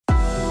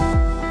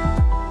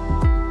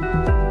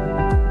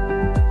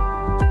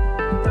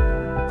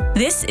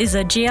This is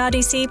a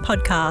GRDC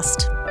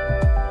podcast.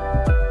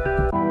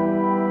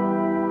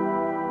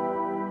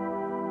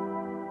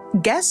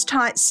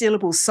 Gas-tight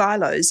sealable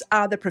silos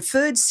are the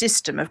preferred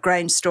system of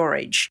grain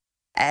storage,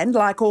 and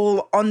like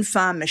all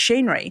on-farm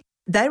machinery,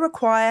 they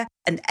require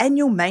an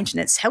annual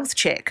maintenance health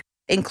check,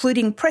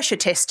 including pressure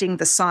testing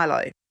the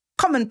silo.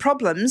 Common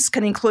problems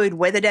can include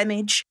weather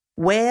damage,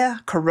 wear,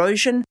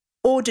 corrosion,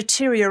 or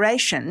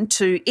deterioration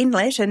to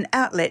inlet and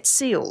outlet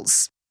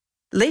seals.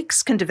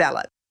 Leaks can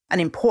develop, an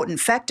important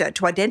factor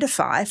to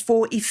identify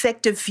for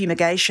effective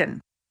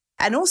fumigation,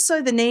 and also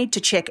the need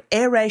to check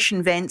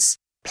aeration vents,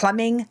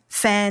 plumbing,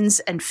 fans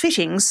and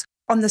fittings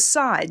on the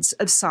sides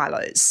of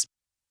silos.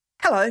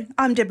 Hello,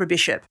 I'm Deborah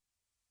Bishop.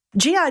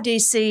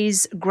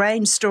 GRDC's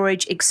Grain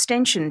Storage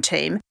Extension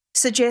team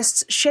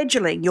suggests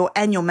scheduling your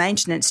annual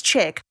maintenance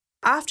check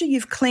after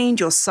you've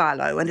cleaned your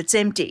silo and it's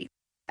empty,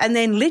 and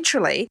then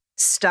literally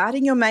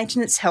starting your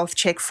maintenance health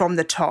check from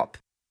the top,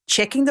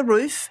 checking the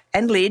roof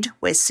and lid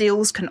where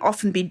seals can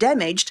often be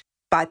damaged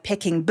by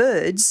pecking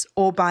birds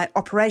or by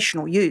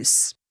operational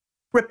use.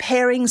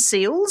 Repairing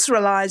seals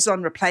relies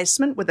on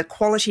replacement with a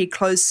quality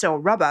closed-cell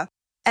rubber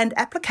and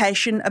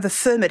application of a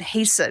firm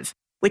adhesive,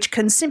 which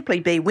can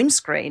simply be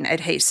windscreen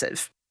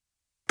adhesive.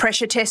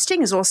 Pressure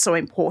testing is also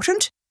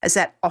important, as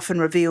that often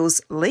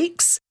reveals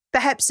leaks,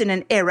 perhaps in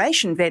an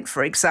aeration vent,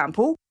 for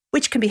example,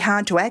 which can be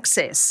hard to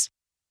access.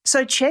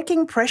 So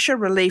checking pressure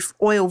relief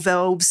oil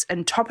valves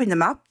and topping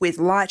them up with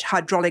light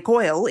hydraulic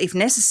oil, if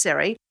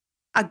necessary,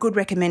 are good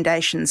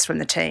recommendations from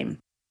the team.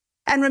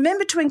 And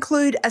remember to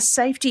include a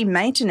safety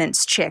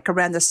maintenance check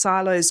around the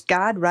silo's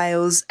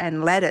guardrails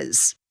and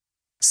ladders.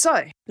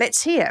 So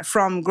let's hear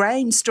from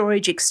Grain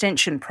Storage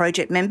Extension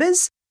project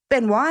members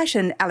Ben White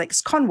and Alex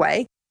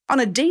Conway on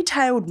a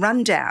detailed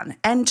rundown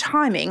and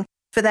timing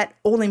for that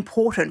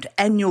all-important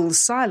annual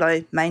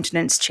silo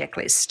maintenance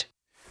checklist.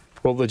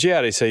 Well, the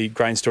GRDC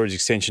Grain Storage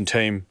Extension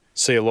team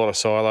see a lot of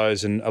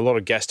silos and a lot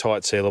of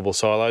gas-tight sealable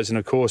silos. And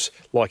of course,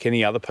 like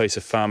any other piece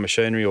of farm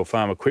machinery or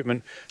farm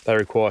equipment, they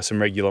require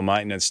some regular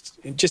maintenance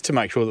just to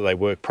make sure that they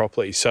work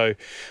properly. So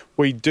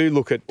we do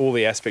look at all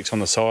the aspects on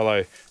the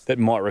silo that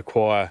might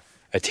require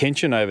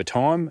attention over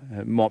time,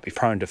 it might be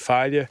prone to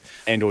failure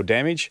and or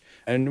damage.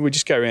 And we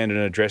just go around and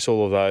address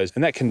all of those.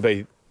 And that can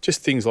be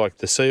just things like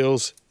the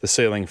seals, the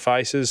sealing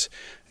faces,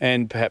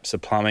 and perhaps the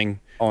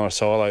plumbing on a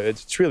silo.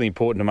 It's really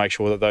important to make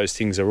sure that those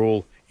things are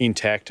all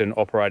intact and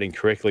operating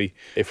correctly.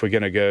 If we're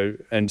going to go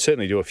and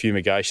certainly do a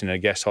fumigation in a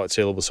gas-tight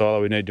sealable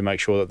silo, we need to make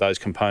sure that those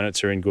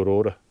components are in good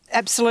order.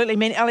 Absolutely. I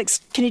mean,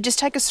 Alex, can you just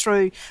take us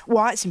through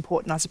why it's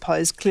important, I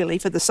suppose, clearly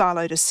for the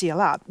silo to seal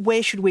up?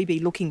 Where should we be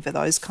looking for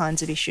those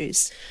kinds of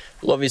issues?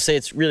 Well, obviously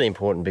it's really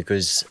important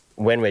because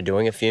when we're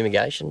doing a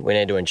fumigation, we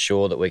need to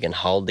ensure that we can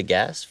hold the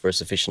gas for a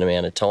sufficient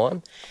amount of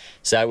time.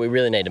 So we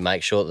really need to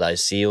make sure that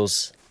those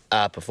seals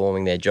are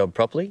performing their job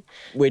properly.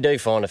 We do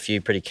find a few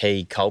pretty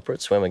key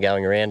culprits when we're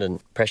going around and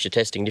pressure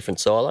testing different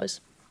silos.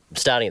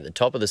 Starting at the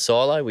top of the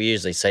silo, we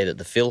usually see that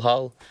the fill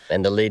hole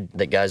and the lid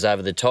that goes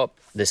over the top,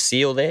 the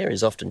seal there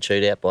is often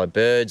chewed out by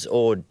birds,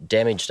 or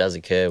damage does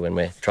occur when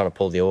we're trying to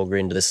pull the auger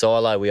into the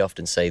silo. We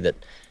often see that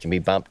it can be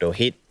bumped or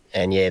hit,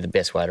 and the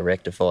best way to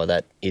rectify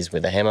that is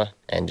with a hammer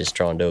and just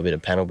try and do a bit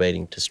of panel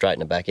beating to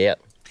straighten it back out.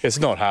 It's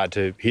not hard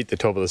to hit the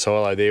top of the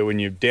silo there when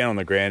you're down on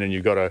the ground and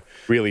you've got a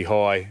really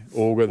high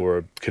auger or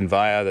a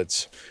conveyor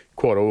that's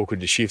quite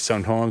awkward to shift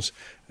sometimes.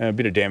 A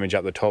bit of damage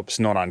up the top's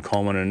not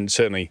uncommon, and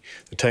certainly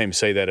the team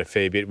see that a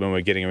fair bit when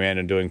we're getting around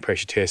and doing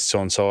pressure tests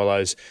on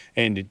silos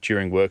and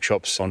during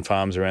workshops on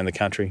farms around the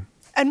country.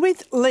 And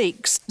with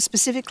leaks,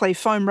 specifically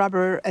foam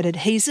rubber and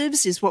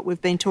adhesives is what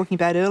we've been talking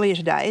about earlier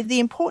today. The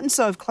importance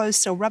of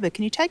closed-cell rubber,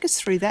 can you take us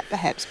through that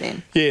perhaps,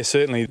 Ben? Yeah,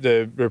 certainly.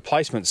 The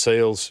replacement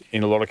seals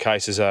in a lot of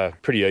cases are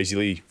pretty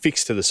easily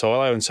fixed to the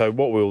silo, and so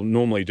what we'll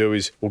normally do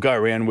is we'll go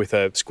around with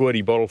a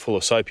squirty bottle full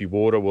of soapy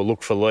water, we'll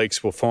look for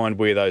leaks, we'll find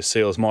where those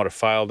seals might have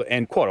failed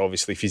and quite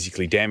obviously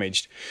physically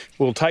damaged.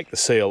 We'll take the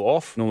seal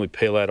off, normally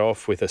peel that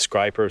off with a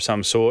scraper of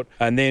some sort,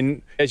 and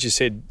then, as you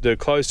said, the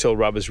closed-cell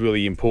rubber is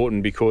really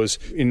important because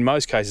in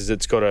most cases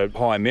it's got a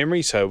high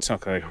memory, so it's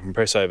not going to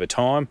compress over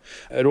time.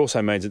 It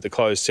also means that the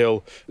closed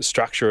cell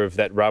structure of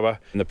that rubber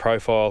and the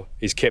profile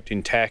is kept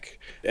intact,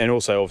 and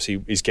also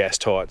obviously is gas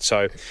tight.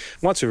 So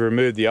once we've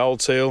removed the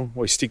old seal,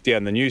 we stick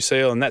down the new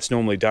seal, and that's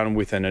normally done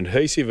with an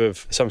adhesive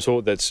of some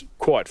sort that's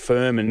quite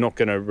firm and not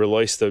going to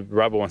release the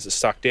rubber once it's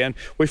stuck down.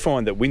 We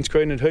find that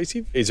windscreen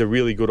adhesive is a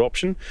really good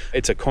option.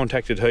 It's a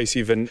contact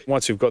adhesive, and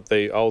once we've got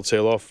the old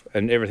seal off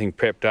and everything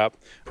prepped up,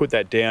 put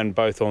that down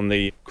both on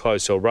the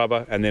closed cell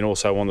rubber and then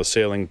also on the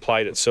sealing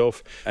plate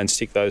itself and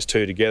stick those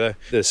two together.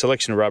 The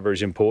selection of rubber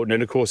is important,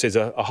 and of course there's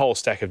a whole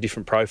stack of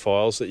different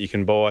profiles that you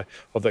can buy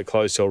of that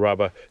closed cell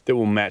rubber that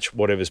will match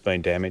whatever's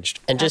been damaged.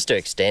 And just to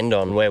extend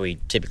on where we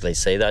typically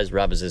see those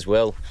rubbers as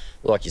well,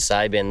 like you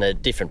say, Ben, the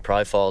different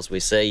profiles we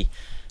see,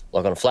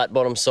 like on a flat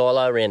bottom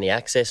silo around the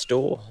access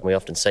door, we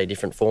often see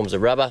different forms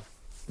of rubber.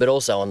 But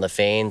also on the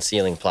fan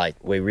sealing plate,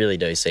 we really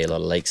do see a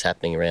lot of leaks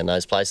happening around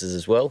those places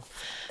as well.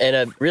 And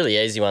a really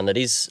easy one that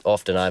is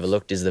often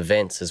overlooked is the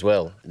vents as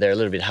well. They're a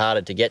little bit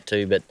harder to get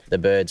to, but the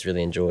birds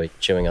really enjoy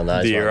chewing on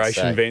those The ones.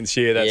 aeration vents,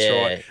 yeah, that's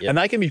right. Yep. And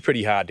they can be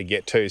pretty hard to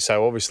get to.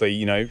 So obviously,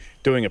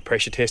 doing a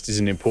pressure test is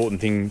an important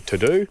thing to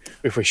do.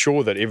 If we're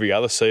sure that every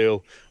other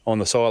seal on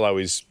the silo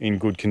is in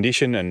good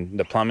condition and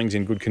the plumbing's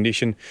in good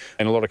condition,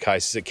 in a lot of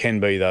cases it can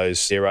be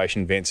those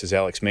aeration vents, as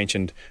Alex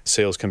mentioned,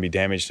 seals can be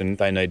damaged and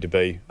they need to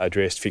be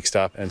addressed, fixed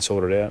up and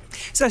sorted out.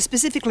 So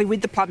specifically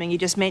with the plumbing, you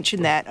just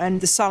mentioned that,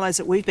 and the silos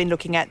that we've been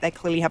looking at, they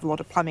clearly have a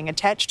lot of plumbing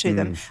attached to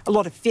them, a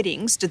lot of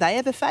fittings. Do they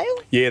ever fail?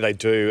 Yeah, they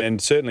do.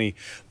 And certainly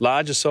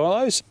larger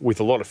silos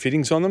with a lot of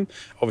fittings on them,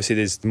 obviously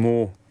there's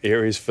more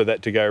areas for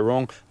that to go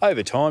wrong.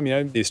 Over time,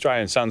 the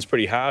Australian sun's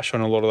pretty harsh on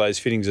a lot of those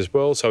fittings as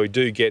well, so we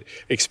do get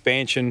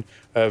expansion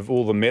of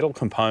all the metal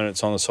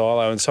components on the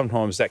silo, and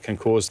sometimes that can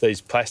cause these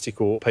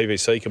plastic or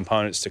PVC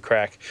components to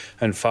crack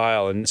and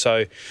fail. And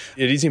so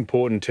it is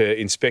important to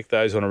inspect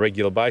those on a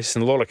regular basis.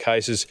 In a lot of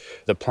cases,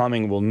 the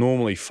plumbing will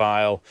normally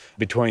fail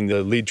between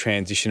the lid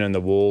transition and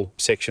the wall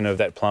section of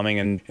that plumbing,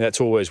 and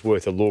that's always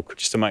worth a look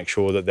just to make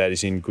sure that that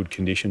is in good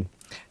condition.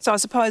 So I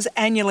suppose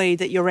annually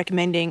that you're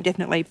recommending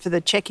definitely for the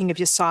checking of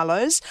your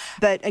silos,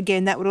 but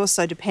again that would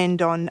also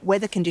depend on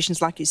weather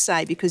conditions, like you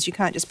say, because you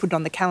can't just put it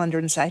on the calendar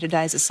and say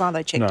today's a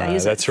silo check day,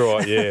 is it? That's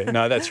right, yeah.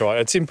 No, that's right.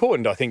 It's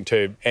important, I think,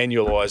 to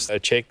annualise a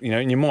check,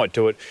 and you might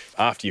do it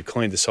after you've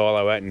cleaned the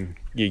silo out and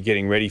you're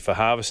getting ready for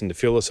harvest and to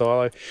fill the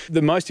silo.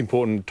 The most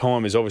important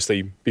time is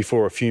obviously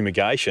before a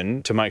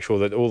fumigation to make sure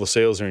that all the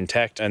seals are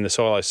intact and the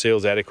silo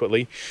seals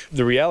adequately.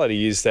 The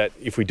reality is that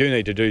if we do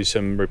need to do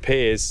some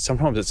repairs,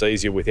 sometimes it's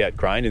easier without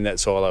grain in that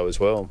silo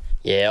as well.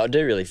 Yeah, I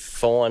do really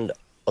find,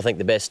 I think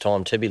the best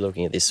time to be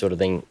looking at this sort of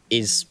thing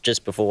is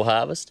just before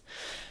harvest.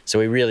 So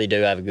we really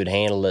do have a good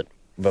handle that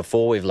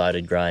before we've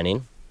loaded grain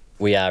in,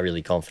 we are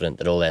really confident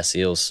that all our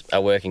seals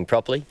are working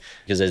properly,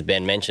 because as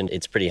Ben mentioned,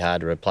 it's pretty hard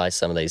to replace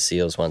some of these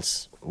seals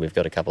once we've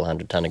got a couple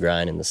 100 tonne of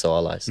grain in the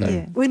silo. So.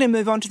 Yeah. We're going to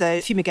move on to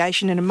the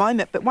fumigation in a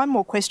moment, but one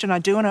more question I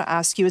do want to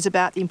ask you is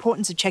about the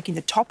importance of checking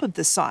the top of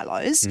the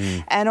silos.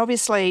 And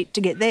obviously to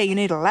get there you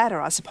need a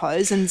ladder, I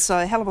suppose, and so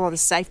a hell of a lot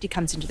of safety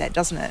comes into that,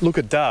 doesn't it? Look,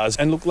 it does.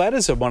 And look,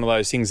 ladders are one of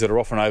those things that are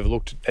often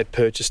overlooked at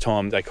purchase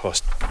time. They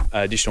cost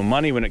additional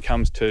money when it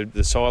comes to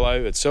the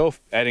silo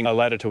itself. Adding a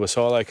ladder to a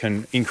silo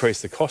can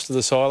increase the cost of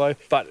the silo,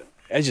 but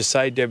as you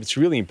say, Deb, it's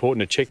really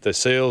important to check the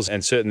seals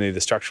and certainly the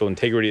structural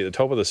integrity at the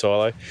top of the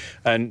silo.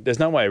 And there's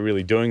no way of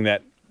really doing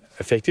that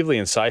effectively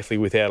and safely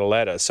without a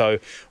ladder. So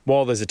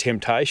while there's a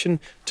temptation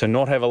to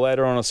not have a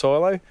ladder on a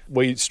silo,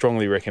 we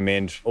strongly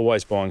recommend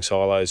always buying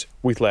silos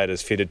with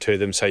ladders fitted to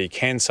them so you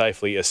can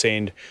safely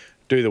ascend,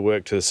 do the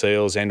work to the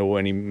seals and or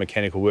any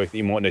mechanical work that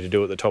you might need to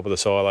do at the top of the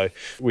silo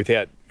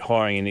without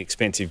hiring any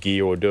expensive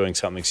gear or doing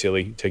something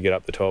silly to get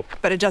up the top.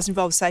 But it does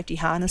involve safety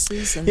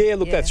harnesses. And,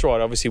 that's right.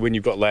 Obviously, when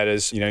you've got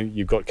ladders,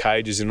 you've got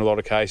cages in a lot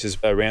of cases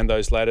around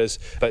those ladders.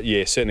 But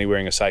yeah, certainly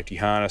wearing a safety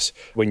harness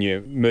when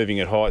you're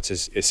moving at heights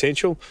is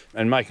essential,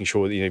 and making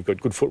sure that you've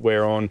got good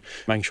footwear on,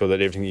 making sure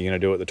that everything you're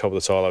going to do at the top of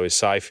the silo is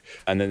safe,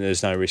 and then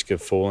there's no risk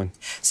of falling.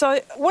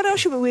 So what else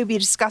should we be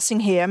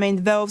discussing here? I mean,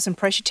 valves and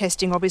pressure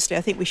testing, obviously,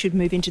 I think we should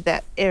move into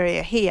that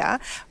area here.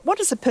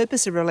 What is the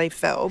purpose of relief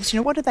valves?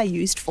 What are they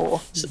used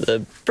for? So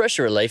the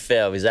pressure relief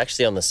valve is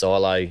actually on the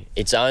silo.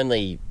 It's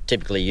only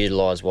typically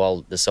utilised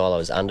while the silo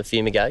is under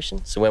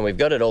fumigation. So when we've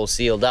got it all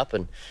sealed up,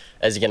 and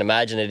as you can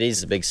imagine, it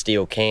is a big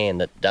steel can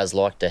that does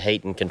like to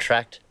heat and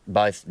contract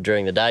both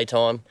during the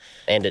daytime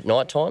and at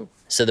night time.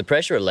 So the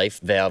pressure relief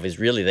valve is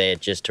really there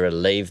just to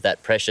relieve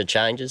that pressure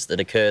changes that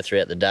occur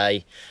throughout the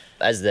day.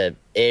 As the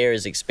air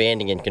is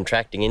expanding and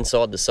contracting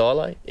inside the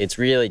silo, it's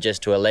really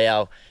just to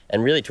allow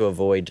and really to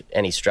avoid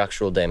any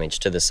structural damage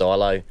to the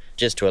silo,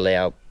 just to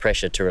allow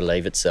pressure to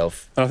relieve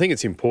itself. And I think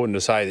it's important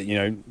to say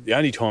that, the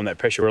only time that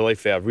pressure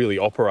relief valve really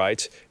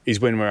operates is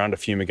when we're under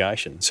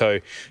fumigation. So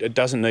it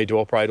doesn't need to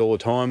operate all the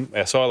time.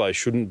 Our silos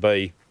shouldn't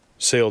be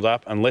sealed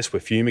up unless we're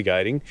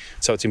fumigating.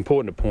 So it's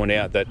important to point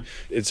out that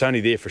it's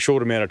only there for a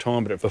short amount of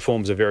time, but it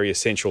performs a very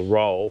essential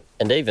role.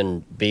 And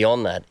even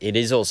beyond that, it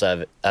is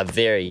also a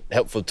very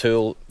helpful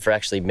tool for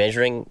actually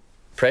measuring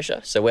pressure.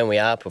 So when we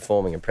are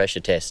performing a pressure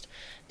test,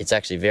 it's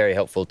actually a very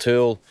helpful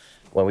tool.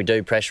 When we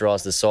do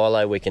pressurise the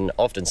silo, we can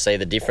often see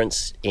the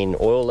difference in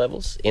oil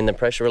levels in the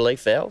pressure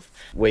relief valve.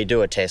 We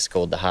do a test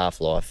called the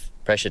half-life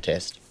pressure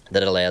test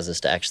that allows us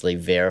to actually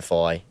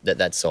verify that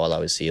that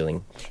silo is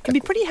sealing. It can be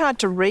pretty hard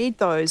to read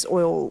those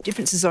oil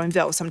differences on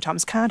valves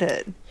sometimes, can't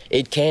it?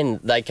 It can.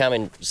 They come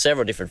in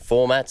several different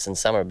formats, and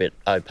some are a bit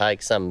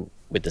opaque, some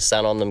with the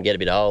sun on them get a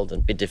bit old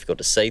and a bit difficult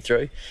to see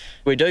through.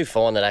 We do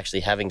find that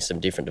actually having some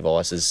different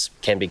devices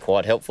can be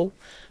quite helpful.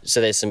 So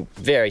there's some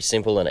very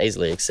simple and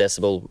easily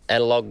accessible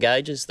analogue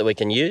gauges that we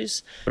can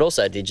use, but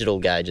also digital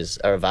gauges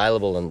are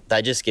available, and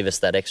they just give us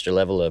that extra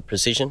level of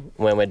precision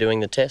when we're doing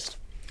the test.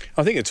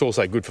 I think it's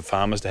also good for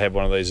farmers to have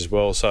one of these as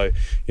well. So,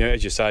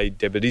 as you say,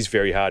 Deb, it is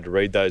very hard to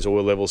read those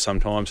oil levels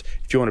sometimes.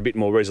 If you want a bit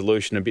more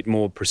resolution, a bit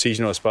more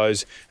precision, I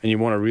suppose, and you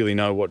want to really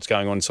know what's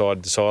going on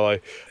inside the silo,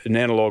 an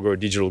analogue or a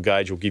digital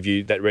gauge will give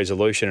you that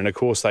resolution. And of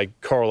course, they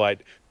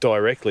correlate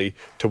directly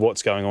to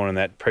what's going on in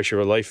that pressure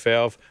relief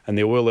valve and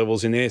the oil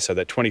levels in there. So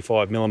that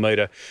 25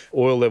 millimetre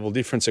oil level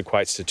difference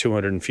equates to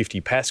 250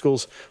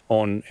 pascals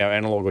on our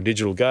analogue or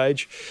digital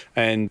gauge.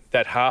 And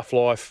that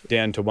half-life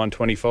down to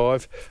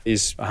 125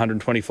 is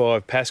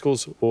 125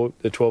 pascals, or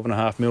the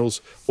 12.5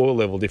 mils oil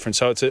level difference.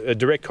 So it's a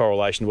direct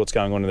correlation to what's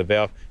going on in the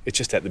valve. It's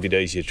just that bit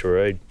easier to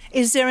read.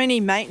 Is there any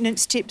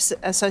maintenance tips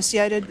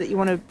associated that you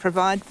want to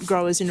provide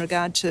growers in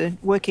regard to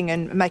working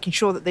and making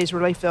sure that these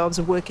relief valves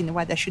are working the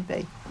way they should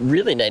be?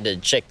 Really need to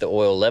check the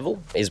oil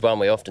level is one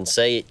we often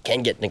see. It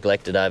can get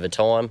neglected over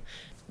time.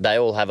 They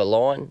all have a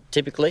line,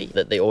 typically,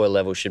 that the oil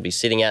level should be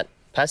sitting at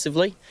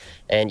passively.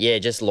 And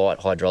just light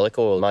hydraulic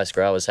oil. Most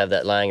growers have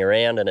that laying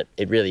around, and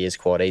it really is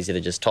quite easy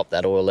to just top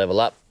that oil level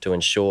up to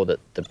ensure that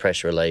the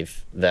pressure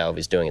relief valve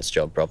is doing its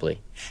job properly.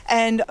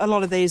 And a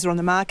lot of these are on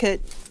the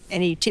market.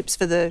 Any tips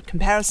for the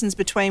comparisons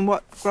between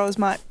what growers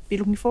might be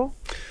looking for?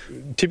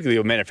 Typically,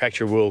 a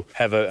manufacturer will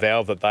have a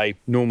valve that they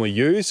normally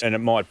use, and it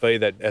might be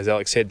that, as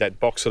Alex said, that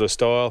box sort of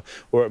style,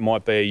 or it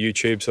might be a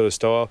U-tube sort of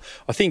style.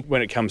 I think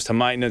when it comes to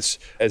maintenance,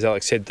 as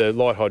Alex said, the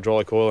light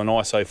hydraulic oil and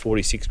ISO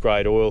 46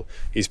 grade oil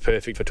is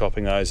perfect for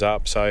topping those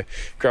up. So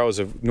growers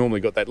have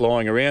normally got that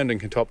lying around and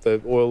can top the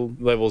oil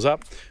levels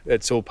up.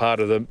 It's all part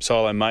of the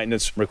silo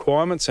maintenance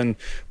requirements, and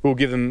we'll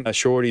give them a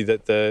surety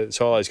that the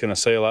silo is going to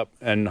seal up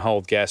and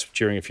hold gas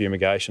during a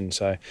fumigation.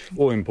 So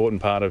all important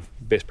part of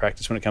best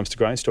practice when it comes to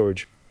grain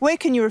storage. Where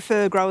can you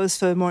refer growers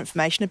for more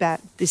information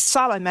about this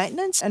silo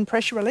maintenance and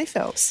pressure relief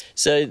valves?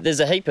 So there's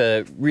a heap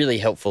of really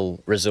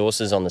helpful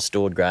resources on the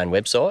Stored Grain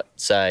website.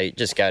 So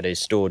just go to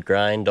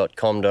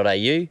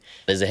storedgrain.com.au.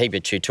 There's a heap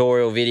of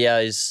tutorial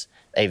videos,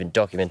 even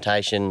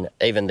documentation.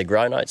 Even the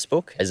Grow Notes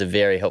book is a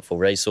very helpful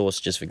resource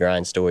just for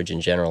grain storage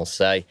in general.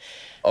 So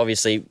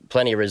obviously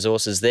plenty of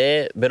resources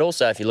there, but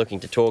also if you're looking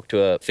to talk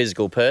to a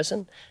physical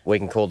person, we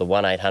can call the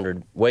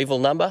 1800 Weevil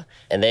number,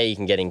 and there you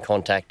can get in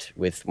contact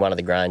with one of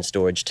the grain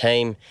storage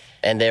team,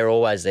 and they're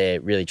always there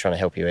really trying to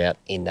help you out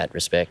in that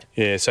respect.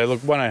 Yeah, so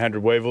look,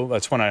 1800 Weevil,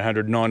 that's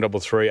 1800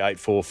 933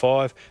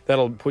 845.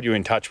 That'll put you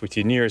in touch with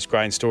your nearest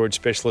grain storage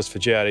specialist for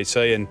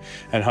GRDC,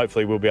 and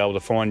hopefully we'll be able to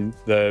find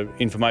the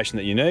information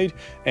that you need,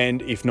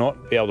 and if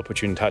not, be able to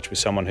put you in touch with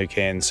someone who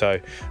can. So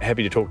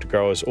happy to talk to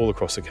growers all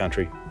across the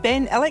country.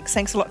 Ben, Alex,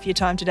 thanks a lot for your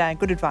time today.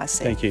 Good advice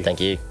there. Thank you.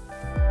 Thank you.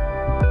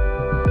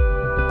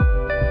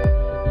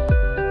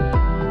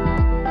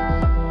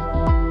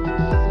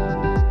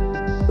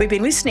 We've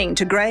been listening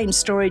to Grain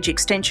Storage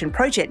Extension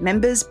Project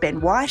members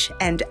Ben White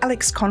and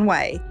Alex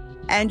Conway.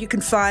 And you can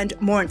find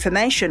more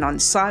information on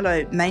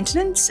silo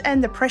maintenance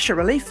and the pressure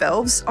relief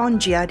valves on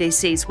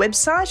GRDC's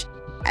website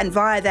and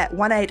via that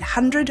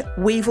 1800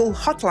 Weevil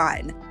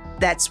hotline.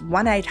 That's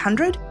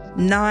 1800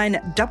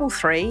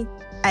 933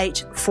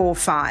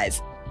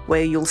 845,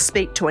 where you'll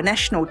speak to a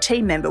national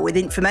team member with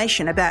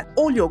information about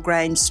all your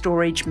grain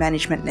storage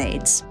management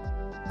needs.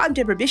 I'm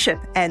Deborah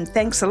Bishop, and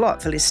thanks a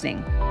lot for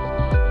listening.